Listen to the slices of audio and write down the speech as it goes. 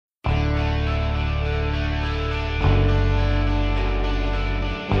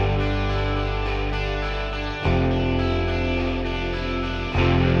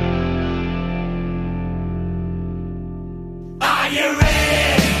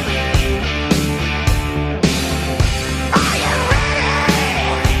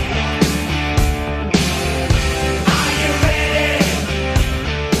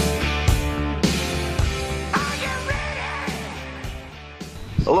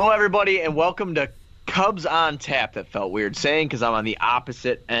Hello, everybody, and welcome to Cubs on Tap. That felt weird saying because I'm on the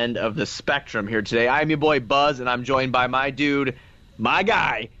opposite end of the spectrum here today. I'm your boy Buzz, and I'm joined by my dude, my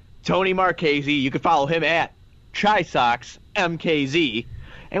guy, Tony Marchese. You can follow him at ChiSoxMKZ.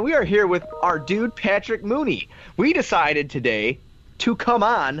 And we are here with our dude, Patrick Mooney. We decided today to come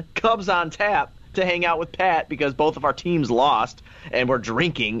on Cubs on Tap to hang out with Pat because both of our teams lost, and we're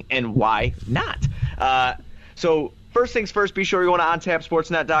drinking, and why not? So first things first, be sure you go to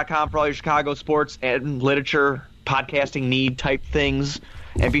OnTapSportsNet.com for all your Chicago sports and literature, podcasting need type things.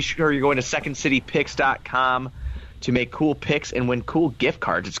 And be sure you're going to SecondCityPicks.com to make cool picks and win cool gift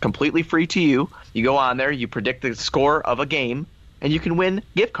cards. It's completely free to you. You go on there, you predict the score of a game, and you can win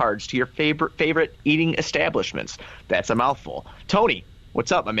gift cards to your favorite eating establishments. That's a mouthful. Tony,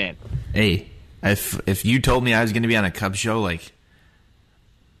 what's up, my man? Hey, if you told me I was going to be on a Cubs show like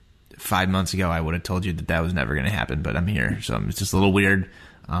 5 months ago, I would have told you that was never going to happen, but I'm here, so it's just a little weird.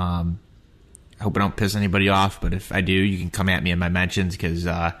 I hope I don't piss anybody off, but if I do, you can come at me in my mentions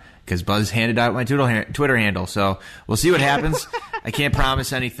because Buzz handed out my Twitter handle, so we'll see what happens. I can't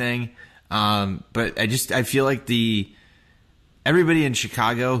promise anything, but I feel like everybody in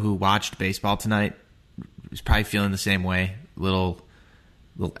Chicago who watched baseball tonight is probably feeling the same way. A little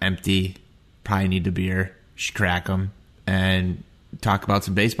empty, probably need a beer, should crack them, and talk about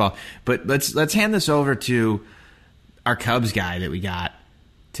some baseball. But let's hand this over to our Cubs guy that we got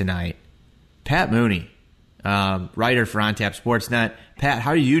tonight, Pat Mooney, writer for OnTap Sportsnet. Pat,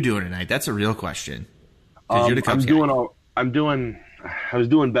 how are you doing tonight? That's a real question. You're the Cubs guy. I was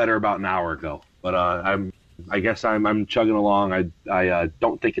doing better about an hour ago, but I guess I'm chugging along. I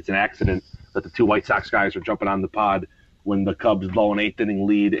don't think it's an accident that the two White Sox guys are jumping on the pod when the Cubs blow an eighth-inning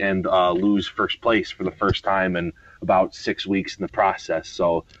lead and lose first place for the first time in about 6 weeks in the process.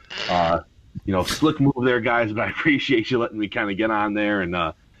 So, slick move there, guys, but I appreciate you letting me kind of get on there and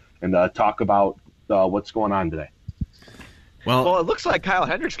talk about what's going on today. Well, it looks like Kyle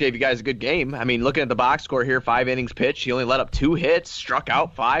Hendricks gave you guys a good game. I mean, looking at the box score here, 5 innings pitched. He only let up 2 hits, struck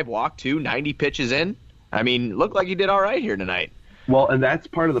out 5, walked 2, 90 pitches in. I mean, looked like he did all right here tonight. Well, and that's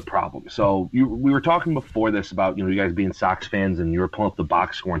part of the problem. So we were talking before this about, you guys being Sox fans, and you were pulling up the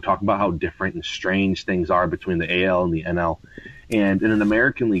box score and talking about how different and strange things are between the AL and the NL. And in an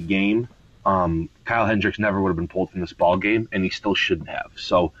American League game, Kyle Hendricks never would have been pulled from this ball game, and he still shouldn't have.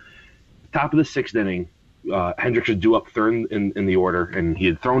 So top of the 6th inning, Hendricks was due up third in the order, and he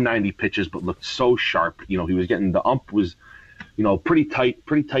had thrown 90 pitches but looked so sharp. He was getting – the ump was – pretty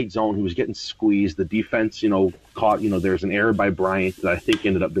tight zone. He was getting squeezed. The defense, caught, there's an error by Bryant that I think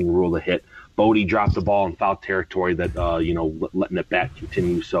ended up being ruled a hit. Bodie dropped the ball in foul territory that, letting it back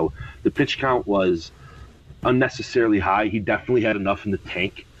continue. So the pitch count was unnecessarily high. He definitely had enough in the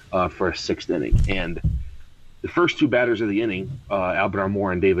tank for a 6th inning. And the first 2 batters of the inning, Albert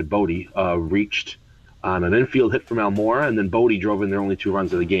Almora and David Bodie, reached on an infield hit from Almora, and then Bodie drove in their only 2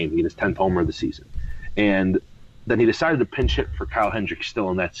 runs of the game. He had his 10th homer of the season. And then he decided to pinch hit for Kyle Hendricks still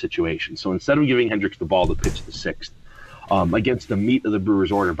in that situation. So instead of giving Hendricks the ball to pitch the 6th, against the meat of the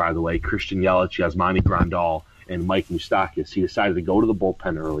Brewers' order, by the way, Christian Yelich, Yasmani Grandal, and Mike Moustakas, he decided to go to the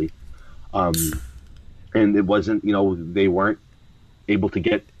bullpen early. And it wasn't, they weren't able to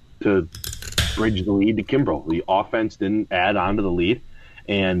get to bridge the lead to Kimbrel. The offense didn't add on to the lead.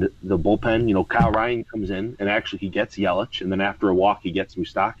 And the bullpen, Kyle Ryan comes in, and actually he gets Yelich, and then after a walk he gets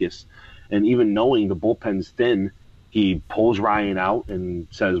Moustakas. And even knowing the bullpen's thin, he pulls Ryan out and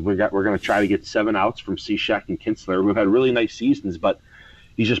says, we're going to try to get 7 outs from Cishek and Kinsler. We've had really nice seasons, but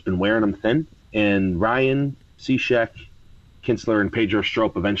he's just been wearing them thin. And Ryan, Cishek, Kinsler, and Pedro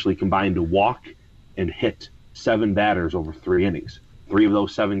Strop eventually combined to walk and hit 7 batters over 3 innings. 3 of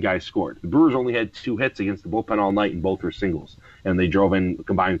those 7 guys scored. The Brewers only had 2 hits against the bullpen all night, and both were singles. And they drove in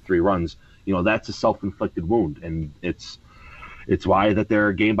combined 3 runs. That's a self-inflicted wound, and it's why that they're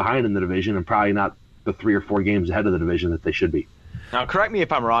a game behind in the division and probably not the 3 or 4 games ahead of the division that they should be. Now, correct me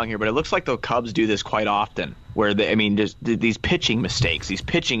if I'm wrong here, but it looks like the Cubs do this quite often, where just these pitching mistakes, these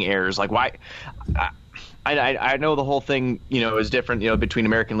pitching errors. Like, why? I know the whole thing, is different, between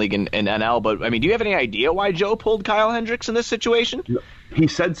American League and NL, but do you have any idea why Joe pulled Kyle Hendricks in this situation? He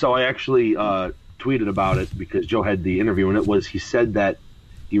said so. I actually tweeted about it because Joe had the interview, and he said that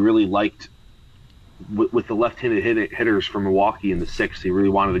he really liked. With the left-handed hitters from Milwaukee in the 6th, he really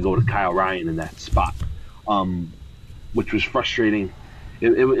wanted to go to Kyle Ryan in that spot, which was frustrating.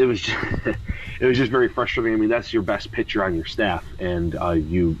 It was just very frustrating. That's your best pitcher on your staff, and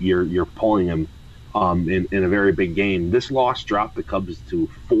you're pulling him in a very big game. This loss dropped the Cubs to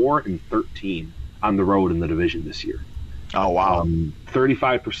 4-13 on the road in the division this year. Oh wow!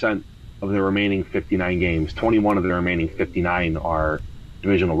 35% of their remaining 59 games, 21 of their remaining 59 are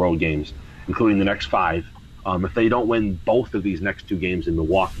divisional road games, including the next 5. If they don't win both of these next 2 games in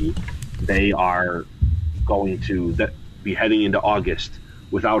Milwaukee, they are going to be heading into August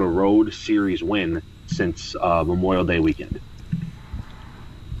without a road series win since Memorial Day weekend.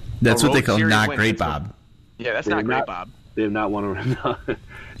 That's what they call not great, Bob. Yeah, that's not great, Bob. They have not won a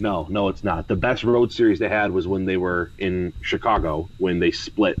No, it's not. The best road series they had was when they were in Chicago, when they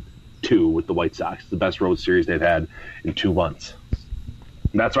split 2 with the White Sox. The best road series they've had in 2 months.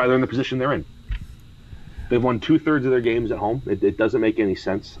 And that's why they're in the position they're in. They've won 2/3 of their games at home. It doesn't make any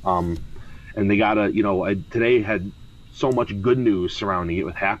sense. And they today had so much good news surrounding it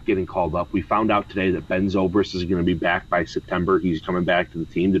with Happ getting called up. We found out today that Ben Zobrist is going to be back by September. He's coming back to the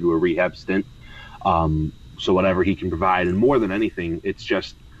team to do a rehab stint. So whatever he can provide, and more than anything, it's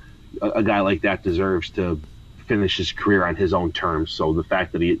just a guy like that deserves to finish his career on his own terms. So the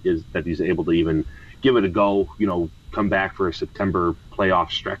fact that he's able to even give it a go, come back for a September playoff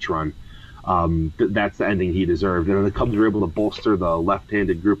stretch run, that's the ending he deserved. And the Cubs were able to bolster the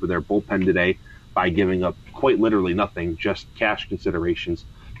left-handed group of their bullpen today by giving up quite literally nothing, just cash considerations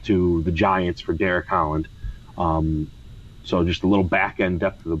to the Giants for Derek Holland. So just a little back-end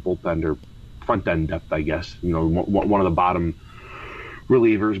depth of the bullpen, or front-end depth, I guess. One of the bottom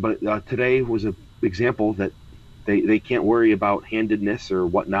relievers. But today was an example that they can't worry about handedness or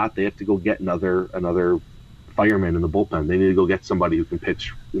whatnot. They have to go get another fireman in the bullpen. They need to go get somebody who can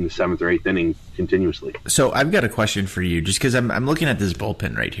pitch in the 7th or 8th inning continuously. So I've got a question for you, just because I'm looking at this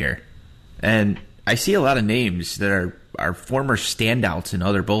bullpen right here, and I see a lot of names that are former standouts in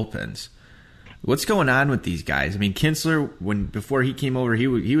other bullpens. What's going on with these guys? I mean, Kinsler, before he came over,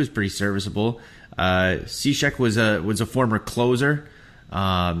 he was pretty serviceable. Cishek was a former closer.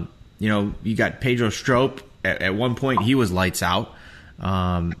 You got Pedro Strop. At one point, he was lights out.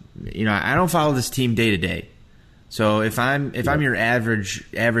 I don't follow this team day to day. So if I'm your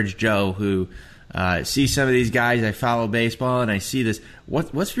average Joe who sees some of these guys, I follow baseball and I see this.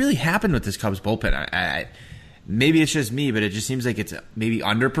 What's really happened with this Cubs bullpen? Maybe it's just me, but it just seems like it's maybe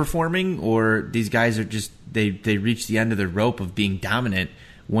underperforming, or these guys are just they reach the end of the rope of being dominant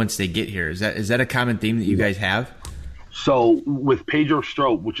once they get here. Is that a common theme that you guys have? So with Pedro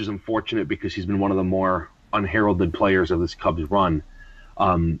Strop, which is unfortunate because he's been one of the more unheralded players of this Cubs run,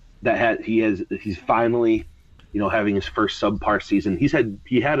 he's finally, having his first subpar season.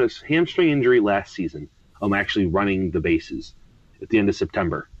 He had a hamstring injury last season, actually running the bases at the end of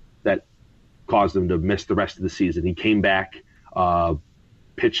September, that caused him to miss the rest of the season. He came back,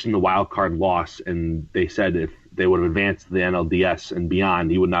 pitched in the wild card loss, and they said if they would have advanced to the NLDS and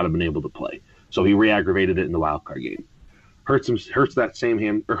beyond, he would not have been able to play. So he re-aggravated it in the wild card game. Hurts a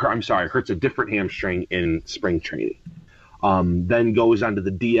different hamstring in spring training. Then goes onto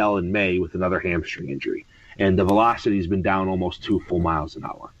the DL in May with another hamstring injury, and the velocity's been down almost 2 full miles an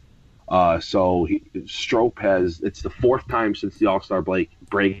hour. So Strop it's the 4th time since the All-Star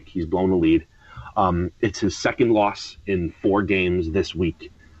break he's blown the lead. It's his 2nd loss in 4 games this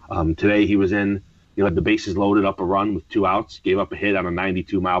week. Today he was in. He had the bases loaded, up a run with 2 outs, gave up a hit on a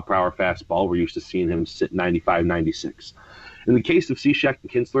 92-mile-per-hour fastball. We're used to seeing him sit 95, 96. In the case of Cishek and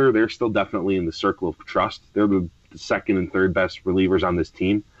Kinsler, they're still definitely in the circle of trust. They're the 2nd and 3rd best relievers on this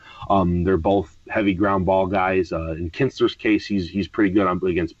team. They're both heavy ground ball guys. In Kinsler's case, he's pretty good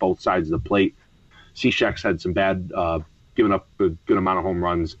against both sides of the plate. Cishek's had some bad, giving up a good amount of home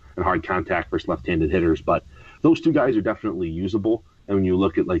runs and hard contact versus left-handed hitters. But those 2 guys are definitely usable. And when you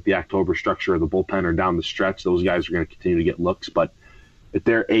look at the October structure of the bullpen or down the stretch, those guys are going to continue to get looks. But at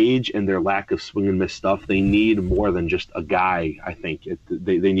their age and their lack of swing and miss stuff, they need more than just a guy, I think.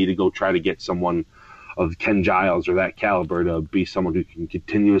 They need to go try to get someone of Ken Giles or that caliber to be someone who can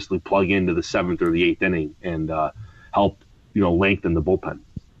continuously plug into the 7th or the 8th inning and help, lengthen the bullpen.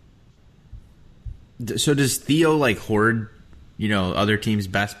 So does Theo hoard, other teams'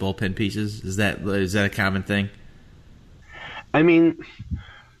 best bullpen pieces? Is that a common thing? I mean,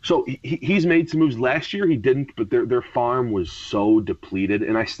 so he's made some moves. Last year he didn't, but their farm was so depleted,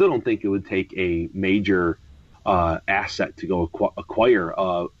 and I still don't think it would take a major asset to go acquire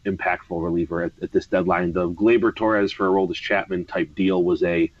a impactful reliever at this deadline. The Gleyber Torres for Aroldis Chapman type deal was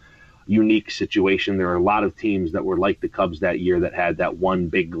a unique situation. There are a lot of teams that were like the Cubs that year that had that one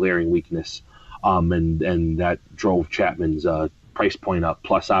big glaring weakness, and that drove Chapman's price point up.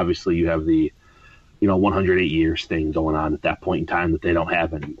 Plus, obviously, you have the 108 years thing going on at that point in time that they don't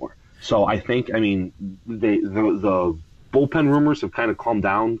have anymore. So I think, the bullpen rumors have kind of calmed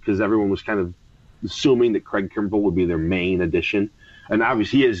down because everyone was kind of assuming that Craig Kimbrell would be their main addition. And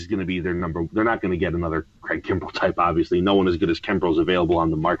obviously he is going to be their number. They're not going to get another Craig Kimbrell type, obviously. No one as good as Kimbrell's available on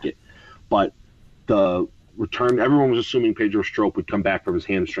the market. But the return. Everyone was assuming Pedro Strop would come back from his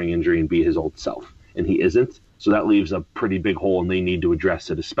hamstring injury and be his old self, and he isn't. So that leaves a pretty big hole, and they need to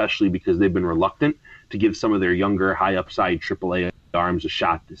address it, especially because they've been reluctant to give some of their younger, high-upside AAA arms a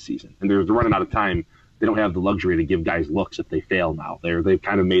shot this season. And they're running out of time. They don't have the luxury to give guys looks if they fail now. They've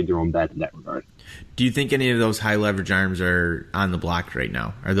kind of made their own bet in that regard. Do you think any of those high-leverage arms are on the block right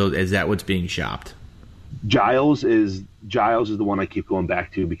now? Is that what's being shopped? Giles is the one I keep going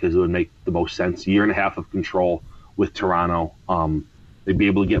back to because it would make the most sense. A year and a half of control with Toronto. They'd be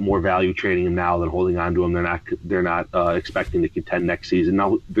able to get more value trading him now than holding on to him. They're not expecting to contend next season.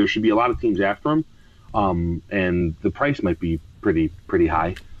 Now there should be a lot of teams after him, and the price might be pretty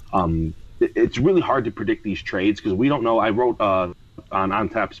high. It's really hard to predict these trades because we don't know. I wrote on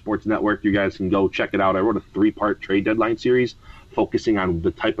Tap Sports Network. You guys can go check it out. I wrote a 3-part trade deadline series focusing on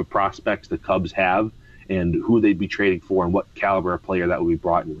the type of prospects the Cubs have and who they'd be trading for and what caliber of player that would be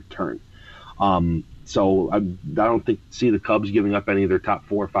brought in return. So I don't see the Cubs giving up any of their top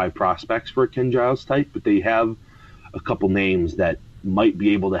 4 or 5 prospects for a Ken Giles type, but they have a couple names that might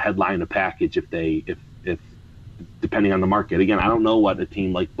be able to headline a package if depending on the market. Again, I don't know what a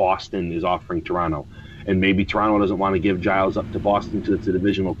team like Boston is offering Toronto, and maybe Toronto doesn't want to give Giles up to Boston because it's a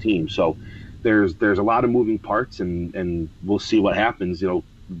divisional team. So there's a lot of moving parts, and we'll see what happens. You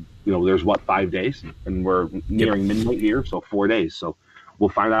know, there's 5 days, and we're nearing midnight here, so 4 days. So we'll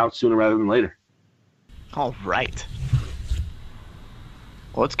find out sooner rather than later. All right.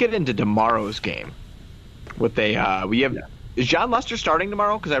 Well, let's get into tomorrow's game. Is John Lester starting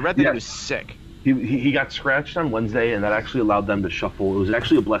tomorrow? Because I read that he was sick. He got scratched on Wednesday, and that actually allowed them to shuffle. It was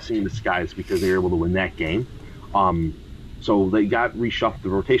actually a blessing in disguise because they were able to win that game. So they got reshuffled. The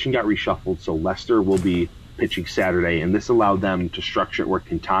rotation got reshuffled, so Lester will be pitching Saturday, and this allowed them to structure it where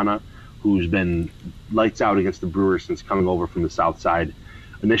Quintana, who's been lights out against the Brewers since coming over from the South Side.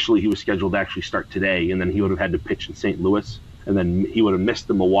 Initially, he was scheduled to actually start today, and then he would have had to pitch in St. Louis, and then he would have missed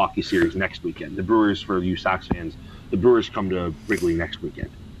the Milwaukee series next weekend. The Brewers, for you Sox fans, the Brewers come to Wrigley next weekend.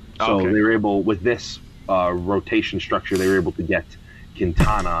 So they were able, with this rotation structure, they were able to get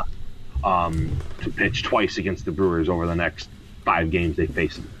Quintana to pitch twice against the Brewers over the next 5 games they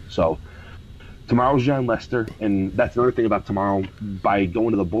face them. So tomorrow's John Lester, and that's another thing about tomorrow. By going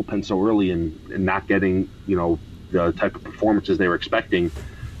to the bullpen so early and not getting, the type of performances they were expecting,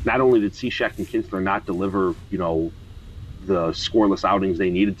 not only did Cishek and Kinsler not deliver, the scoreless outings they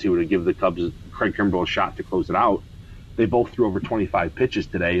needed to give the Cubs Craig Kimbrel a shot to close it out, they both threw over 25 pitches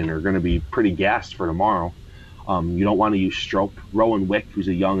today and are going to be pretty gassed for tomorrow. You don't want to use Strop. Rowan Wick, who's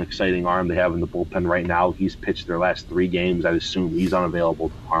a young, exciting arm they have in the bullpen right now, he's pitched their last 3 games. I'd assume he's unavailable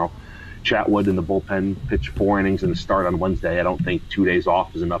tomorrow. Chatwood in the bullpen pitched 4 innings in the start on Wednesday. I don't think 2 days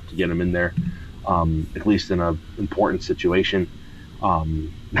off is enough to get him in there, at least in an important situation.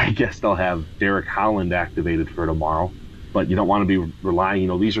 I guess they'll have Derek Holland activated for tomorrow, but you don't want to be relying.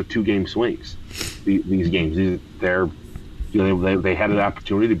 These are 2-game swings. These games, they had an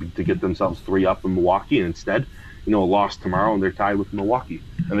opportunity to get themselves 3 up in Milwaukee, and instead, a loss tomorrow, and they're tied with Milwaukee.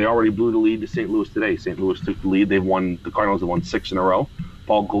 And they already blew the lead to St. Louis today. St. Louis took the lead. The Cardinals have won 6 in a row.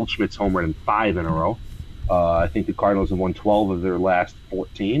 Paul Goldschmidt's homered in 5 in a row. I think the Cardinals have won 12 of their last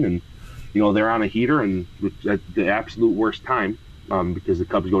 14, and they're on a heater and at the absolute worst time because the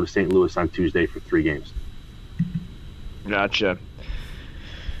Cubs go to St. Louis on Tuesday for 3 games. Gotcha.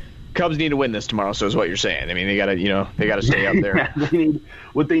 Cubs need to win this tomorrow, so is what you're saying. I mean, they gotta stay up there.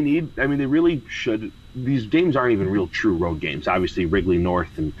 They need. I mean, they really should. These games aren't even real true road games. Obviously, Wrigley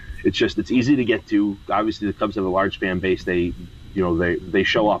North, and it's easy to get to. Obviously, the Cubs have a large fan base. They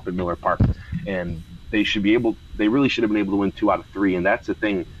show up at Miller Park, and they really should have been able to win 2 out of 3, and that's the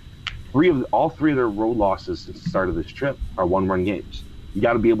thing. All three of their road losses since the start of this trip are 1-run games. You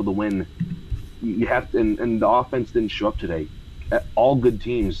got to be able to win. You have to, and the offense didn't show up today. All good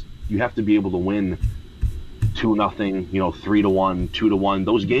teams, you have to be able to win 2-0, 3-1, 2-1.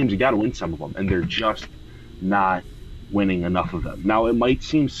 Those games, you got to win some of them, and they're just not winning enough of them. Now, it might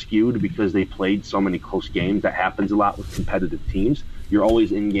seem skewed because they played so many close games. That happens a lot with competitive teams. You're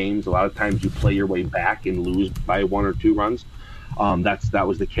always in games. A lot of times you play your way back and lose by 1 or 2 runs. That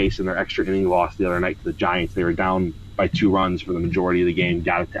was the case in their extra inning loss the other night to the Giants. They were down by 2 runs for the majority of the game,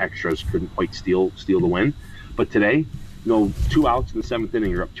 got it to extras, couldn't quite steal the win. But today, 2 outs in the 7th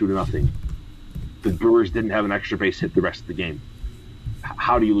inning, you're up 2-0. The Brewers didn't have an extra base hit the rest of the game.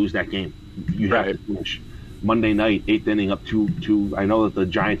 How do you lose that game? You have to finish. Monday night, 8th inning, up 2. I know that the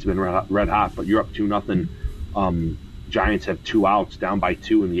Giants have been red hot, but you're up 2-0. Giants have 2 outs, down by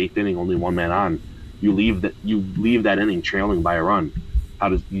 2 in the 8th inning, only 1 man on. You leave that inning trailing by a run.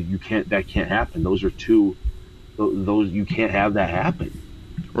 That can't happen. Those are 2. Those you can't have that happen.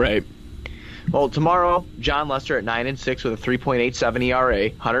 Right. Well, tomorrow, John Lester at 9-6 with a 3.87 ERA,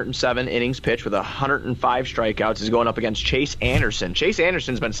 107 innings pitched with 105 strikeouts is going up against Chase Anderson. Chase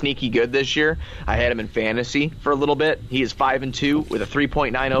Anderson's been sneaky good this year. I had him in fantasy for a little bit. He is 5-2 with a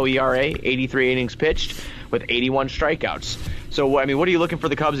 3.90 ERA, 83 innings pitched with 81 strikeouts. So, I mean, what are you looking for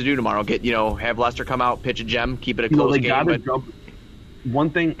the Cubs to do tomorrow? Have Lester come out, pitch a gem, keep it a close game?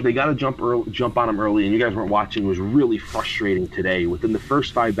 One thing, they got to jump on him early, and you guys weren't watching. It was really frustrating today. Within the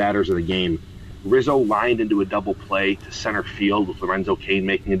first 5 batters of the game, Rizzo lined into a double play to center field with Lorenzo Cain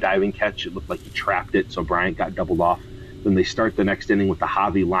making a diving catch. It looked like he trapped it, so Bryant got doubled off. Then they start the next inning with the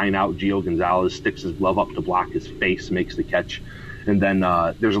Javi line out. Gio Gonzalez sticks his glove up to block his face, makes the catch. And then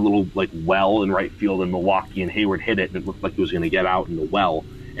there's a little well in right field in Milwaukee, and Hayward hit it, and it looked like it was going to get out in the well.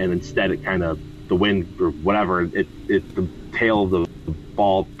 And instead, it kind of, the wind or whatever, the tail of the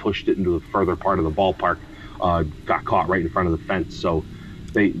ball pushed it into the further part of the ballpark, got caught right in front of the fence. So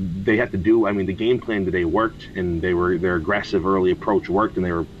they had to do. I mean, the game plan today worked, and their aggressive early approach worked, and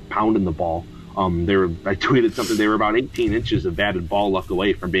they were pounding the ball. I tweeted something. They were about 18 inches of batted ball luck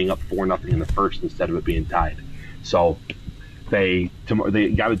away from being up 4-0 in the first instead of it being tied. So they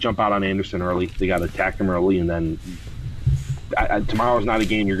got to jump out on Anderson early. They got to attack him early, and then tomorrow's not a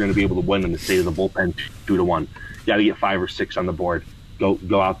game you're going to be able to win in the state of the bullpen 2-1. You got to get 5 or 6 on the board.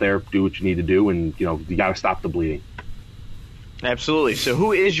 Go out there, do what you need to do, and you got to stop the bleeding. Absolutely. So,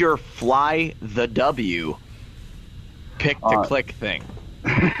 who is your fly the W pick to click thing?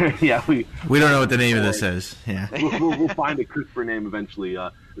 Yeah, we don't know what the name of this is. Yeah, we'll find a crisper name eventually.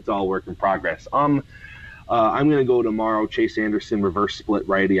 It's all work in progress. I'm going to go tomorrow. Chase Anderson, reverse split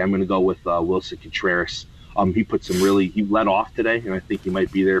righty. I'm going to go with Wilson Contreras. He led off today, and I think he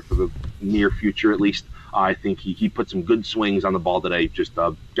might be there for the near future at least. I think he put some good swings on the ball today. Just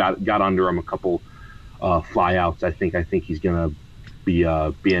got under him a couple fly outs. I think he's going to be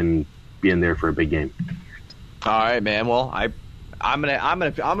being there for a big game. All right, man. Well, I'm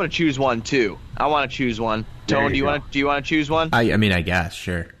gonna choose one too. I want to choose one. Tone, do you want to choose one? I mean, I guess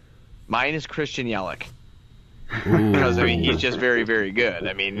sure. Mine is Christian Yelich. Because he's just very, very good.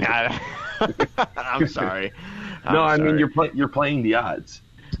 I mean, I'm sorry. You're playing the odds.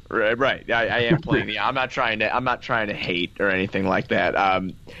 Right. I am playing the. I'm not trying to hate or anything like that.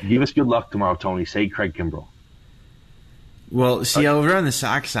 Give us good luck tomorrow, Tony. Say Craig Kimbrell. Well, see, over on the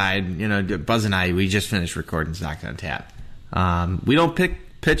Sox side, Buzz and I, we just finished recording Sox on Tap. We don't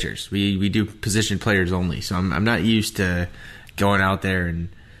pick pitchers. We do position players only. So I'm not used to going out there and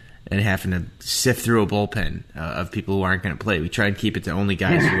having to sift through a bullpen of people who aren't going to play. We try and keep it to only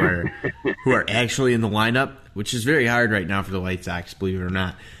guys who are actually in the lineup, which is very hard right now for the White Sox, believe it or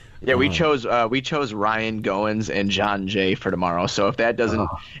not. Yeah, we chose Ryan Goins and John Jay for tomorrow. So if that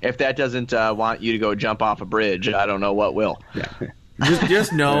doesn't want you to go jump off a bridge, I don't know what will. Yeah.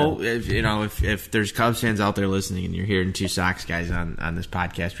 Just know if there's Cubs fans out there listening and you're hearing 2 Sox guys on this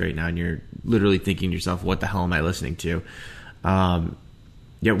podcast right now and you're literally thinking to yourself, what the hell am I listening to?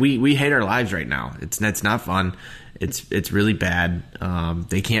 Yeah, we hate our lives right now. It's not fun. It's really bad.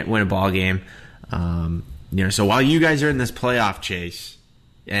 They can't win a ball game. So while you guys are in this playoff chase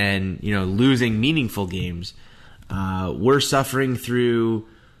and losing meaningful games, we're suffering through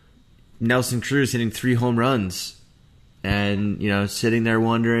Nelson Cruz hitting 3 home runs and sitting there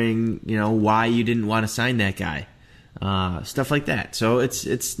wondering why you didn't want to sign that guy, stuff like that. So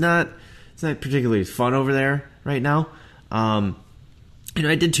it's not particularly fun over there right now.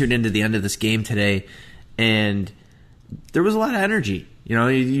 I did tune into the end of this game today, and there was a lot of energy.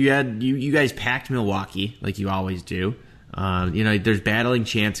 You guys packed Milwaukee like you always do. There's battling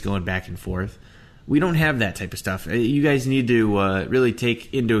chants going back and forth. We don't have that type of stuff. You guys need to really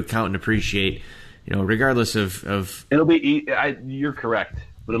take into account and appreciate, regardless of. It'll be. You're correct,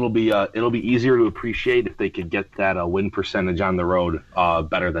 but it'll be easier to appreciate if they could get that win percentage on the road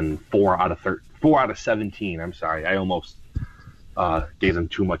better than 4 out of 17. I'm sorry, I almost gave them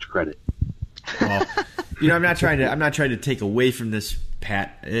too much credit. Well, I'm not trying to take away from this,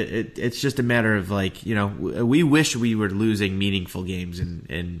 Pat. It's just a matter of we wish we were losing meaningful games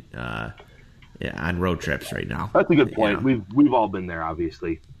on road trips right now. That's a good point. We've all been there,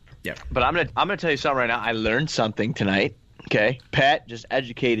 obviously. Yeah, but I'm gonna tell you something right now. I learned something tonight. Okay, Pat just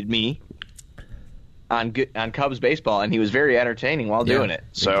educated me on Cubs baseball, and he was very entertaining while doing it.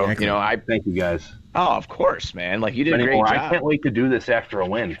 So exactly. Thank you guys. Oh, of course, man. You did a great job. I can't wait to do this after a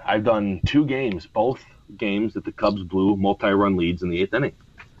win. I've done 2 games, both games that the Cubs blew multi-run leads in the 8th inning.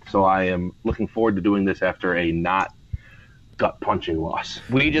 So I am looking forward to doing this after a not gut-punching loss.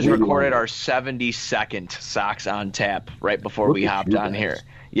 We just recorded our 72nd Sox on Tap right before we hopped on here.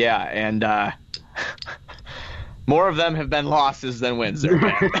 Yeah, and More of them have been losses than wins there,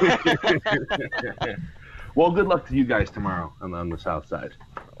 Pat. Well, good luck to you guys tomorrow on the south side.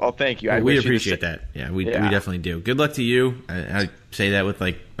 Well, thank you. We appreciate that. Yeah, we definitely do. Good luck to you. I say that with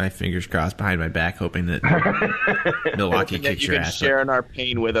like my fingers crossed behind my back, hoping that Milwaukee kicks your ass. Sharing our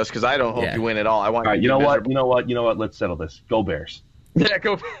pain with us because I don't hope you win at all. I want. All right, you know what? Let's settle this. Go Bears. Yeah,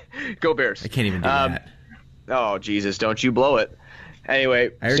 go Bears. I can't even do that. Oh Jesus! Don't you blow it.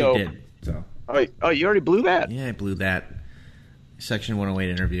 Anyway, I already did. So. Oh, you already blew that? Yeah, I blew that. Section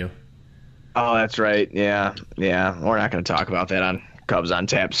 108 interview. Oh, that's right. Yeah. We're not going to talk about that on Cubs on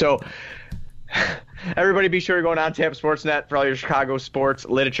Tap. So, everybody be sure to go on Tap Sportsnet for all your Chicago sports,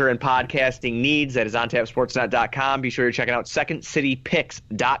 literature, and podcasting needs. That is ontapsportsnet.com. Be sure you're checking out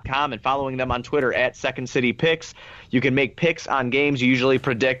secondcitypicks.com and following them on Twitter at secondcitypicks. You can make picks on games. You usually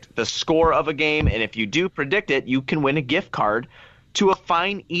predict the score of a game, and if you do predict it, you can win a gift card to a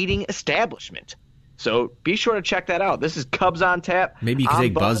fine eating establishment. So be sure to check that out. This is Cubs on Tap. Maybe you can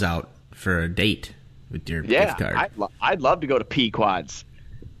take Buzz out for a date with your gift card. I'd love to go to Pequod's.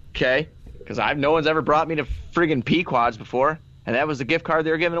 Okay? Because no one's ever brought me to friggin' Pequod's before, and that was the gift card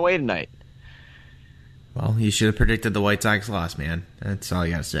they were giving away tonight. Well, you should have predicted the White Sox loss, man. That's all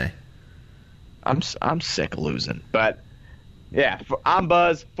you got to say. I'm sick of losing. But, yeah, I'm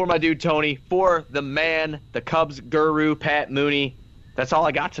Buzz, for my dude Tony, for the man, the Cubs guru, Pat Mooney. That's all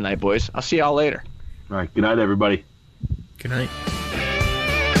I got tonight, boys. I'll see y'all later. All right. Good night, everybody. Good night.